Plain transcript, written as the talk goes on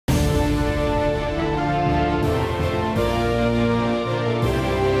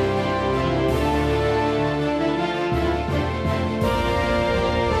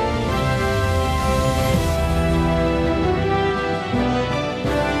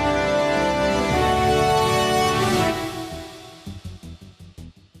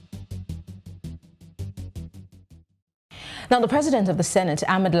Now, the president of the Senate,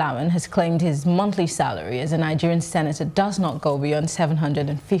 Ahmed Lawan, has claimed his monthly salary as a Nigerian senator does not go beyond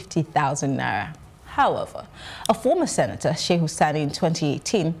 750,000 naira. However, a former senator, Shehu Sani, in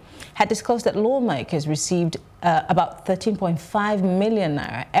 2018, had disclosed that lawmakers received about 13.5 million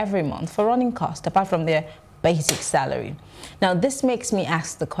naira every month for running costs, apart from their basic salary. Now, this makes me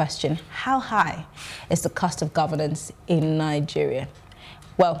ask the question, how high is the cost of governance in Nigeria?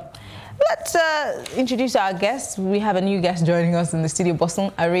 Well, let's introduce our guests. We have a new guest joining us in the studio. Bosun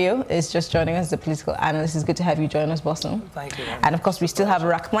Ario is just joining us, the political analyst. It's good to have you join us, Bosun. Thank you. And of course, we still have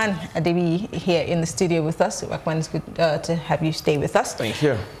Rahman Adebi here in the studio with us. Rahman, it's good to have you stay with us. Thank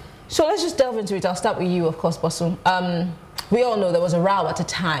you. So let's just delve into it. I'll start with you, of course, Bosun. We all know there was a row at a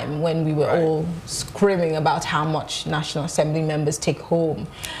time when we were all screaming about how much National Assembly members take home.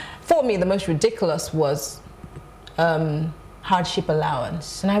 For me, the most ridiculous was hardship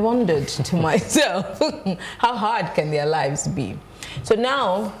allowance. And I wondered to myself, how hard can their lives be? So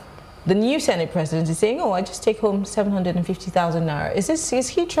now, the new Senate president is saying, oh, I just take home 750,000 naira. Is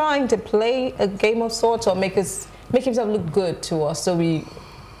he trying to play a game of sorts or make himself look good to us so we,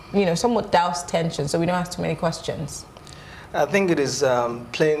 somewhat douse tension so we don't ask too many questions? I think it is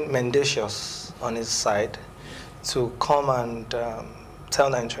plain mendacious on his side to come and tell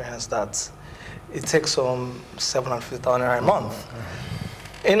Nigerians that it takes home 750,000 naira a month.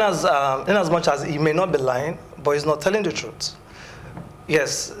 In as much as he may not be lying, but he's not telling the truth.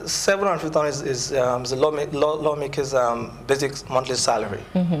 Yes, 750,000 is the lawmaker's basic monthly salary.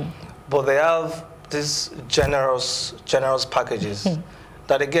 But they have these generous packages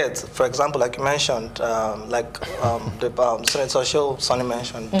that they get. For example, like you mentioned, Senator Shehu Sani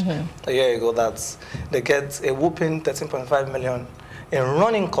mentioned a year ago, that they get a whooping 13.5 million in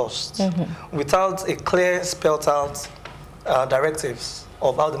running costs without a clear spelled out directives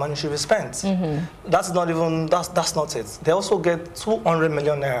of how the money should be spent. That's not it. They also get 200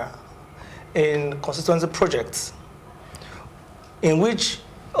 million naira in constituency projects, in which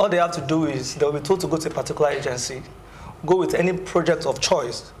all they have to do is they'll be told to go to a particular agency, go with any project of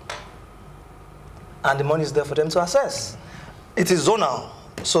choice, and the money is there for them to access. It is zonal.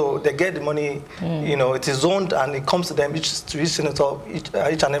 So they get the money, it is zoned and it comes to them, each senator, each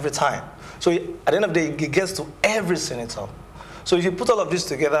and every time. So at the end of the day, it gets to every senator. So if you put all of this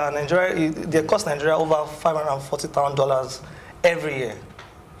together, Nigeria, they cost Nigeria over $540,000 every year.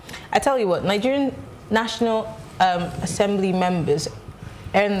 I tell you what, Nigerian National Assembly members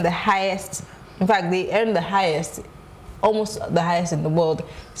earn the highest, in fact, they earn the highest, almost the highest in the world,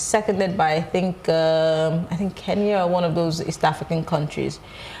 seconded by I think Kenya or one of those East African countries.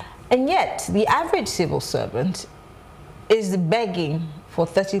 And yet the average civil servant is begging for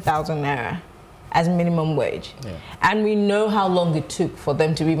 30,000 naira as minimum wage. And we know how long it took for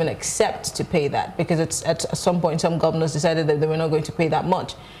them to even accept to pay that, because it's at some point some governors decided that they were not going to pay that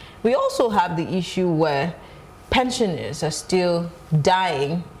much. We also have the issue where pensioners are still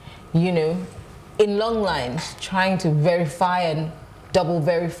dying, in long lines, trying to verify and double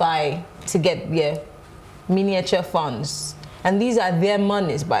verify to get their miniature funds. And these are their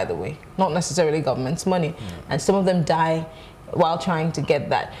monies, by the way, not necessarily government's money. And some of them die while trying to get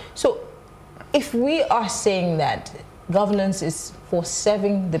that. So if we are saying that governance is for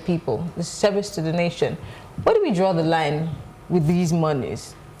serving the people, the service to the nation, where do we draw the line with these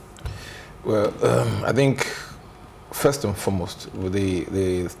monies? Well, I think first and foremost, with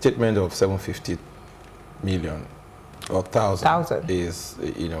the statement of 750 million or thousand is,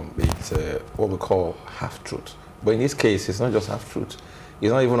 it's what we call half-truth. But in this case, it's not just half-truth.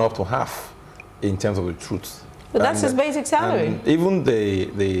 It's not even up to half in terms of the truth. But that's his basic salary. Even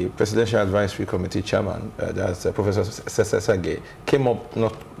the Presidential Advisory Committee chairman, that's Professor Sesage, came up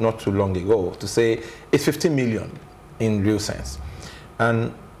not too long ago to say it's 15 million in real sense.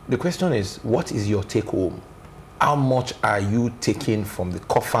 And the question is, what is your take-home? How much are you taking from the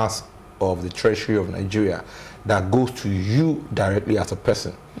coffers of the Treasury of Nigeria that goes to you directly as a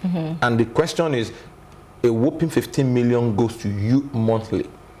person? And the question is, a whopping 15 million goes to you monthly.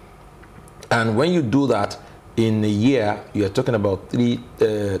 And when you do that, in a year, you're talking about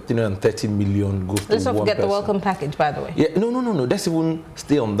 330 million goes to one person. Let's not forget the welcome package, by the way. Yeah, no. Let's even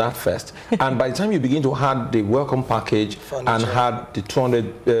stay on that first. And by the time you begin to add the welcome package and add the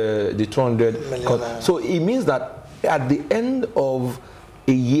 200 million, so it means that at the end of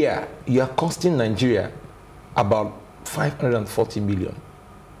a year, you are costing Nigeria about 540 million.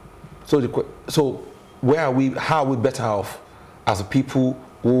 So where are we? How are we better off as a people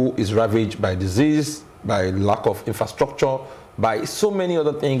who is ravaged by disease, by lack of infrastructure, by so many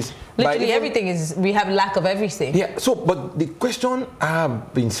other things? Literally everything is, we have lack of everything. Yeah, so, but the question I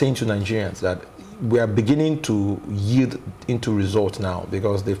have been saying to Nigerians that we are beginning to yield into results now,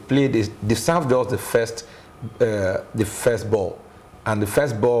 because they've served us the first ball, and the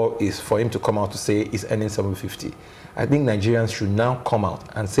first ball is for him to come out to say he's earning 750. I think Nigerians should now come out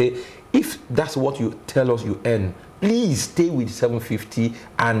and say, if that's what you tell us you earn, please stay with 750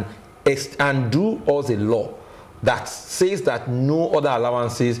 and do us a law that says that no other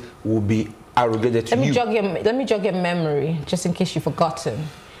allowances will be arrogated to you. Let me jog your memory, just in case you've forgotten.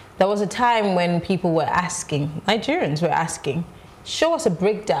 There was a time when people were asking, Nigerians were asking, show us a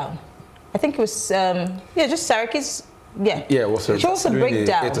breakdown. I think it was, just Saraki's, it was show us a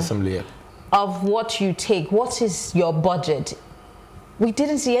breakdown assembly, of what you take. What is your budget? We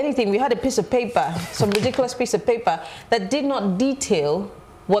didn't see anything. We had a piece of paper, some ridiculous piece of paper that did not detail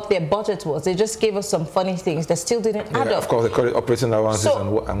what their budget was. They just gave us some funny things that still didn't add up. Of course, they call it operating allowances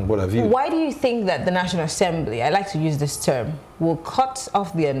and what have you. Why do you think that the National Assembly, I like to use this term, will cut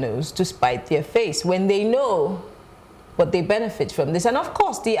off their nose to spite their face when they know what they benefit from this? And of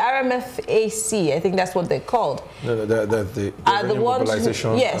course, the RMFAC, I think that's what they're called, are the ones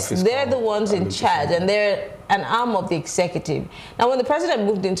who, yes, they're the ones in charge, and they're an arm of the executive. Now, when the president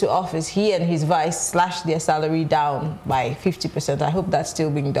moved into office, he and his vice slashed their salary down by 50%. I hope that's still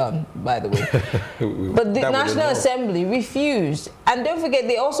being done, by the way. But the National Assembly refused. And don't forget,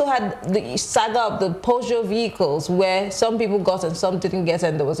 they also had the saga of the Peugeot vehicles, where some people got and some didn't get,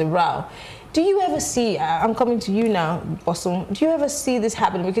 and there was a row. Do you ever see, I'm coming to you now, Bosom, do you ever see this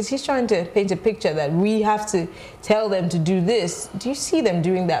happen? Because he's trying to paint a picture that we have to tell them to do this. Do you see them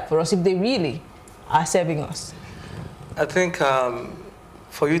doing that for us if they really are serving us? I think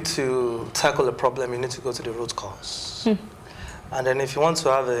for you to tackle a problem, you need to go to the root cause. And then if you want to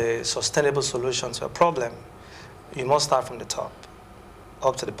have a sustainable solution to a problem, you must start from the top,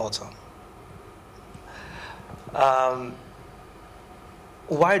 up to the bottom.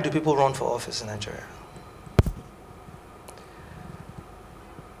 Why do people run for office in Nigeria?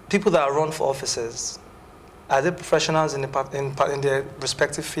 People that run for offices, are they professionals in their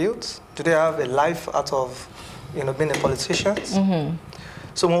respective fields? Do they have a life out of, being a politician?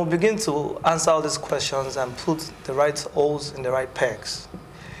 So when we begin to answer all these questions and put the right holes in the right pegs,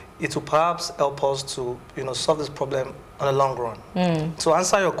 it will perhaps help us to, solve this problem on the long run. To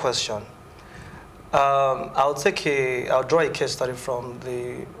answer your question, I'll draw a case study from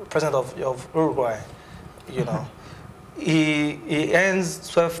the president of Uruguay. He earns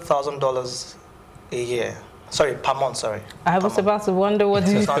 $12,000 a year. Sorry, per month, sorry. I was about to wonder what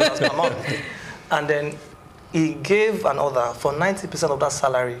you... per month. And then he gave an order for 90% of that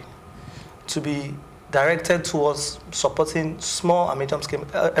salary to be directed towards supporting small and medium-scale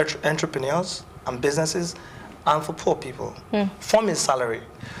entrepreneurs and businesses, and for poor people, from his salary.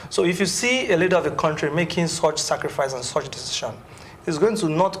 So if you see a leader of a country making such sacrifice and such decision, it's going to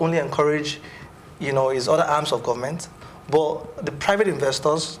not only encourage, his other arms of government, but the private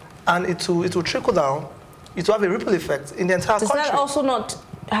investors, and it will trickle down. It will have a ripple effect in the entire country. Does that also not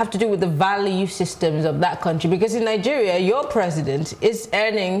have to do with the value systems of that country? Because in Nigeria, your president is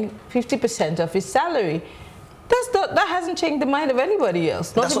earning 50% of his salary. That hasn't changed the mind of anybody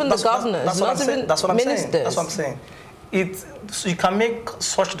else, not even the governors, not even ministers. That's what I'm saying. So you can make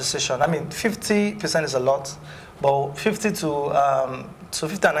such decision. I mean, 50% is a lot, but 50 to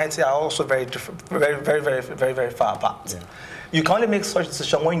 50 and 90 are also very different, very far apart. Yeah. You can only make such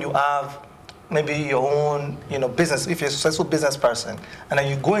decision when you have maybe your own, business. If you're a successful business person, and then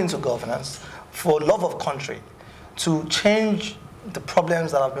you go into governance for love of country, to change the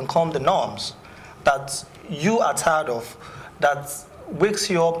problems that have become the norms that you are tired of, that wakes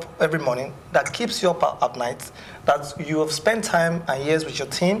you up every morning, that keeps you up at night, that you have spent time and years with your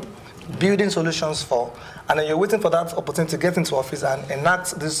team building solutions for, and then you're waiting for that opportunity to get into office and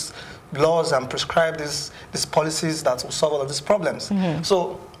enact these laws and prescribe these policies that will solve all of these problems.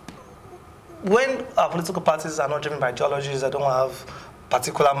 So when our political parties are not driven by ideologies, they don't have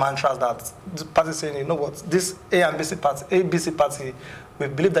particular mantras that the party saying, you know what, this ABC party, we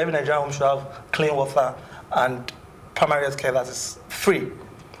believe that every Nigerian home should have clean water and primary health care that is free.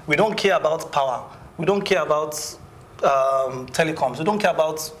 We don't care about power. We don't care about telecoms. We don't care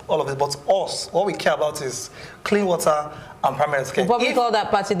about all of it, but us, all we care about is clean water and primary health care. We'll probably call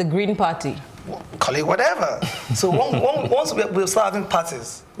that party the Green Party. Call it whatever. So once we start having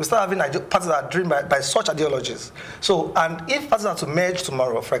parties, we start having parties that are driven by such ideologies. So, and if parties are to merge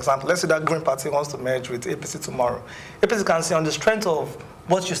tomorrow, for example, let's say that Green Party wants to merge with APC tomorrow, APC can see on the strength of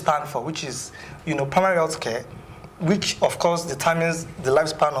what you stand for, which is, primary health care, which of course determines the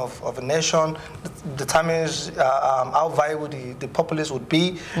lifespan of a nation, determines how viable the populace would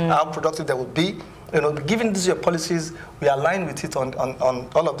be, how productive they would be. You know, given these your policies, we align with it on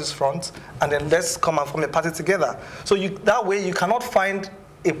all of these fronts, and then let's come and form a party together. So that way you cannot find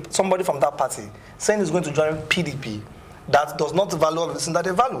somebody from that party saying he's going to join PDP that does not value all of this and that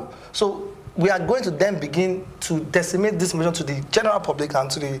they value. So we are going to then begin to decimate this mission to the general public and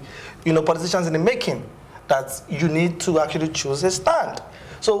to the politicians in the making, that you need to actually choose a stand.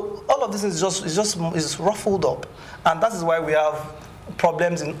 So all of this is ruffled up, and that is why we have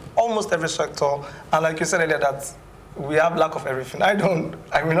problems in almost every sector. And like you said earlier, that we have lack of everything. I don't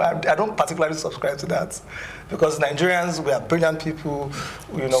particularly subscribe to that, because Nigerians, we are brilliant people.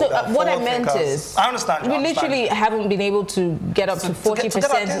 You know, so what I meant is, I understand. We literally haven't been able to get up to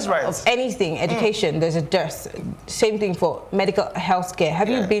 40% right. of anything. Education, there's a dearth. Same thing for medical health care. Have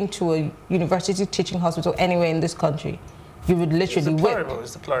you been to a university teaching hospital anywhere in this country? You would literally whip.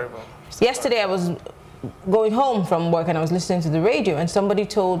 It's deplorable. Yesterday I was going home from work and I was listening to the radio, and somebody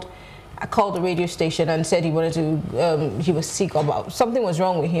I called the radio station and said he wanted to, he was sick, about something was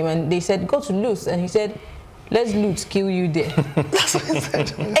wrong with him, and they said, go to Lutz, and he said, let's Lutz kill you there. That's what he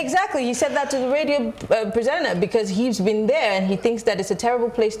said. Exactly, he said that to the radio presenter because he's been there and he thinks that it's a terrible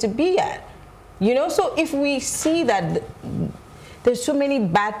place to be at. You know, so if we see that there's so many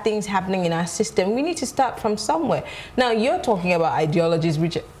bad things happening in our system, we need to start from somewhere. Now, you're talking about ideologies,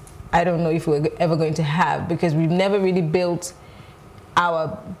 which I don't know if we're ever going to have, because we've never really built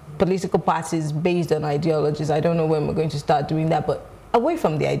our political parties based on ideologies. I don't know when we're going to start doing that, but away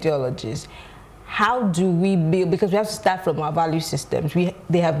from the ideologies, how do we build, because we have to start from our value systems.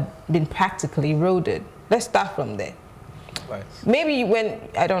 They have been practically eroded. Let's start from there. Right. Maybe when,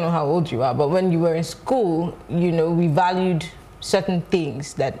 I don't know how old you are, but when you were in school, you know, we valued certain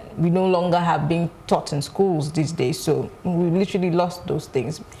things that we no longer have being taught in schools these days, so we literally lost those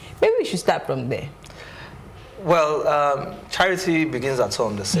things. Maybe we should start from there. Well, charity begins at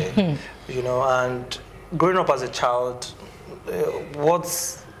home, they say. You know, and growing up as a child, what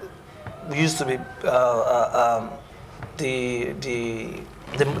used to be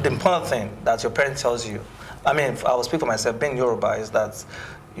the important thing that your parent tells you, I mean, I will speak for myself, being Yoruba, is that,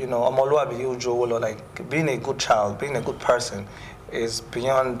 you know, like being a good child, being a good person is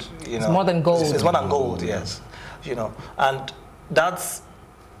beyond, you know. It's more than gold. It's more than gold, yes. You know, and that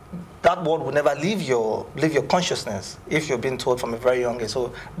word will never leave your consciousness if you're being told from a very young age.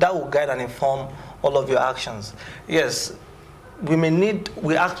 So that will guide and inform all of your actions. Yes, we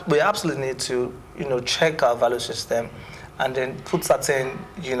absolutely need to, you know, check our value system and then put certain,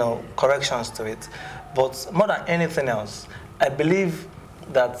 you know, corrections to it. But more than anything else, I believe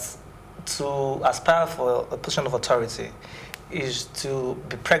that to aspire for a position of authority is to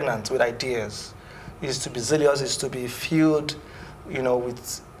be pregnant with ideas, is to be zealous, is to be filled, you know,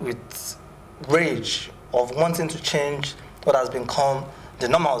 with rage of wanting to change what has become the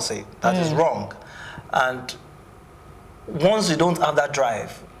normalcy that is wrong. And once you don't have that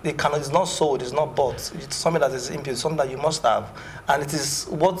drive, it's not sold, it's not bought. It's something that is impure, something that you must have. And it is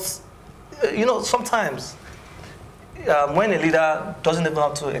what, you know, sometimes when a leader doesn't even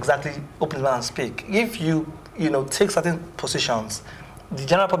have to exactly open his mouth and speak, if you know, take certain positions, the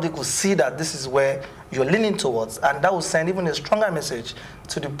general public will see that this is where you're leaning towards, and that will send even a stronger message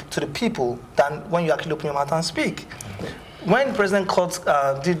to the people than when you actually open your mouth and speak. When President Court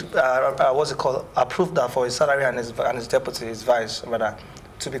approved that for his salary and his deputy, his vice, rather,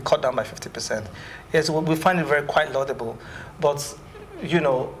 to be cut down by 50%, yes, we find it very quite laudable. But, you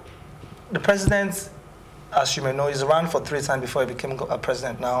know, the president, as you may know, he's run for 3 times before he became a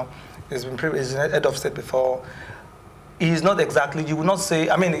president now. He's head of state before. He's not exactly, you would not say,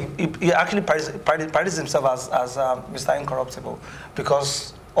 I mean, he actually parodies himself as Mr. Incorruptible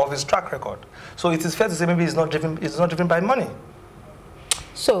because of his track record. So it is fair to say maybe he's not driven by money.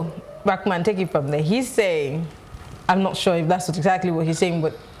 So, Rahman, take it from there. He's saying, I'm not sure if that's exactly what he's saying,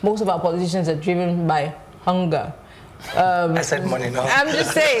 but most of our politicians are driven by hunger. I said money, no. I'm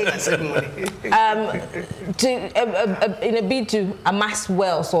just saying. I said money. In a bid to amass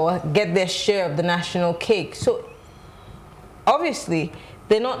wealth or get their share of the national cake. So, obviously,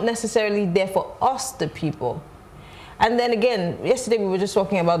 they're not necessarily there for us, the people. And then again, yesterday we were just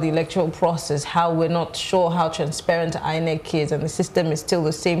talking about the electoral process, how we're not sure how transparent INEC is, and the system is still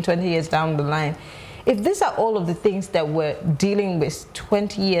the same 20 years down the line. If these are all of the things that we're dealing with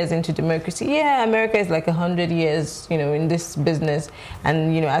 20 years into democracy, yeah, America is like 100 years, you know, in this business.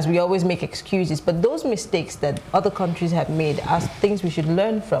 And, you know, as we always make excuses, but those mistakes that other countries have made are things we should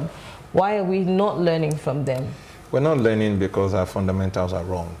learn from. Why are we not learning from them? We're not learning because our fundamentals are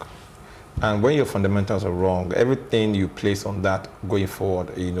wrong. And when your fundamentals are wrong, everything you place on that going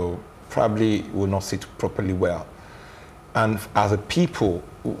forward, you know, probably will not sit properly well. And as a people,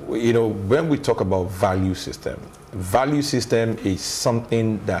 you know, when we talk about value system is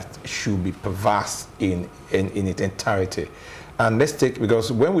something that should be pervasive in its entirety. And let's take,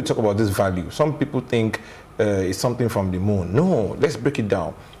 because when we talk about this value, some people think it's something from the moon. No, let's break it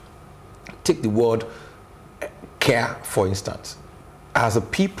down. Take the word care, for instance. As a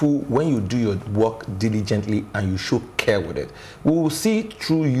people, when you do your work diligently and you show care with it, we will see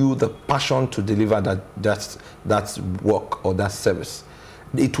through you the passion to deliver that work or that service.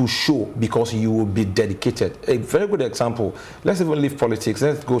 It will show because you will be dedicated. A very good example, let's even leave politics,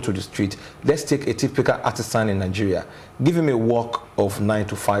 let's go to the street. Let's take a typical artisan in Nigeria. Give him a work of 9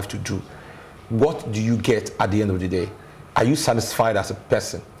 to 5 to do. What do you get at the end of the day? Are you satisfied as a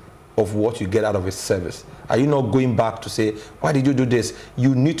person of what you get out of his service? Are you not going back to say, why did you do this?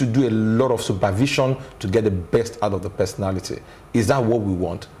 You need to do a lot of supervision to get the best out of the personality. Is that what we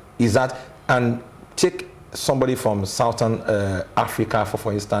want? Is that, and take somebody from Southern Africa,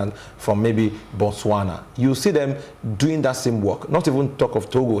 for instance, from maybe Botswana. You see them doing that same work, not even talk of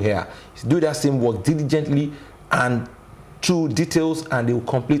Togo here. Do that same work diligently and through details, and they will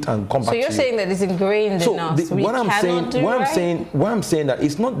complete and come back to you. So you're saying that it's ingrained in us. What I'm saying that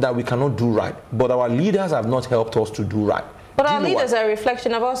it's not that we cannot do right, but our leaders have not helped us to do right. But our leaders are a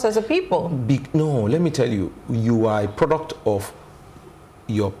reflection of us as a people. No, let me tell you, you are a product of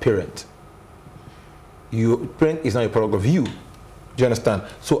your parent. Your parent is not a product of you. Do you understand?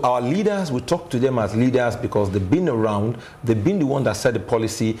 So our leaders, we talk to them as leaders because they've been around, they've been the one that set the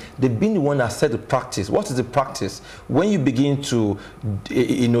policy, they've been the one that set the practice. What is the practice? When you begin to,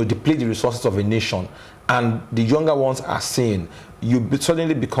 you know, deplete the resources of a nation, and the younger ones are saying, you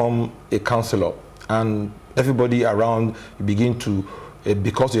suddenly become a counselor, and everybody around, you begin to,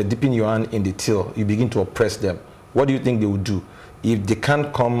 because you're dipping your hand in the till, you begin to oppress them. What do you think they will do? If they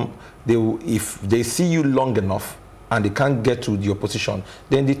can't come, if they see you long enough, and they can't get to your position,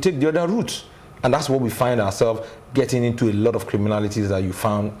 then they take the other route. And that's what we find ourselves getting into a lot of criminalities that you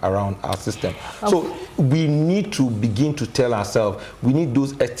found around our system. So we need to begin to tell ourselves, we need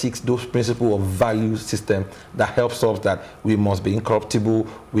those ethics, those principles of value system that helps us that we must be incorruptible,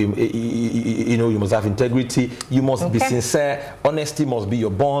 you know, you must have integrity, you must be sincere, honesty must be your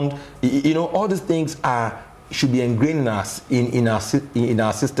bond. You know, all these things should be ingrained in us, in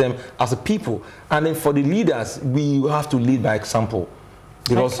our system as a people. And then for the leaders, we have to lead by example.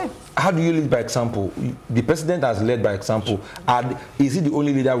 Because how do you lead by example? The president has led by example. Is he the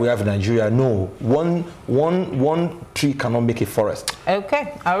only leader we have in Nigeria? No. One tree cannot make a forest.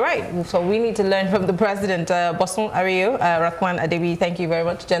 Okay. All right. So we need to learn from the president. Bosun Ario, Rakwan Adebi, thank you very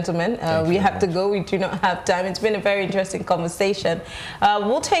much, gentlemen. We have to go. We do not have time. It's been a very interesting conversation.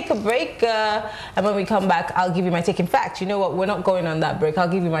 We'll take a break. And when we come back, I'll give you my take. In fact, you know what? We're not going on that break. I'll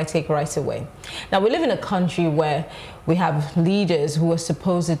give you my take right away. Now, we live in a country where we have leaders who are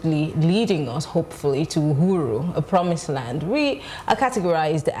supposedly leading us, hopefully, to Uhuru, a promised land. We are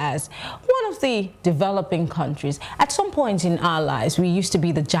categorized as one of the developing countries. At some point in our lives, we used to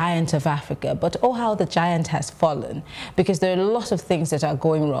be the giant of Africa, but oh, how the giant has fallen, because there are a lot of things that are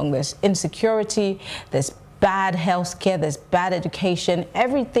going wrong. There's insecurity, there's bad health care, there's bad education.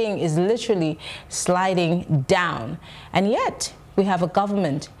 Everything is literally sliding down. And yet, we have a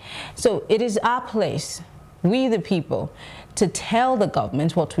government. So it is our place, we the people, to tell the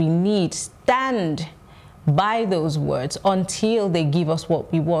government what we need, stand by those words until they give us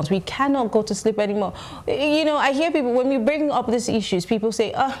what we want. We cannot go to sleep anymore. You know, I hear people, when we bring up these issues, people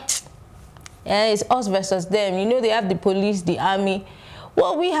say, it's us versus them. You know, they have the police, the army.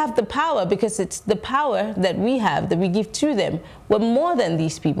 Well, we have the power because it's the power that we have that we give to them. We're more than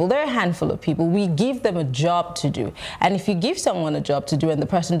these people. They're a handful of people. We give them a job to do. And if you give someone a job to do and the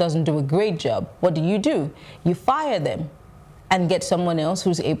person doesn't do a great job, what do? You fire them and get someone else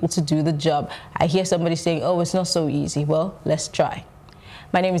who's able to do the job. I hear somebody saying, oh, it's not so easy. Well, let's try.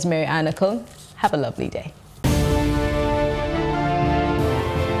 My name is Maryann. Have a lovely day.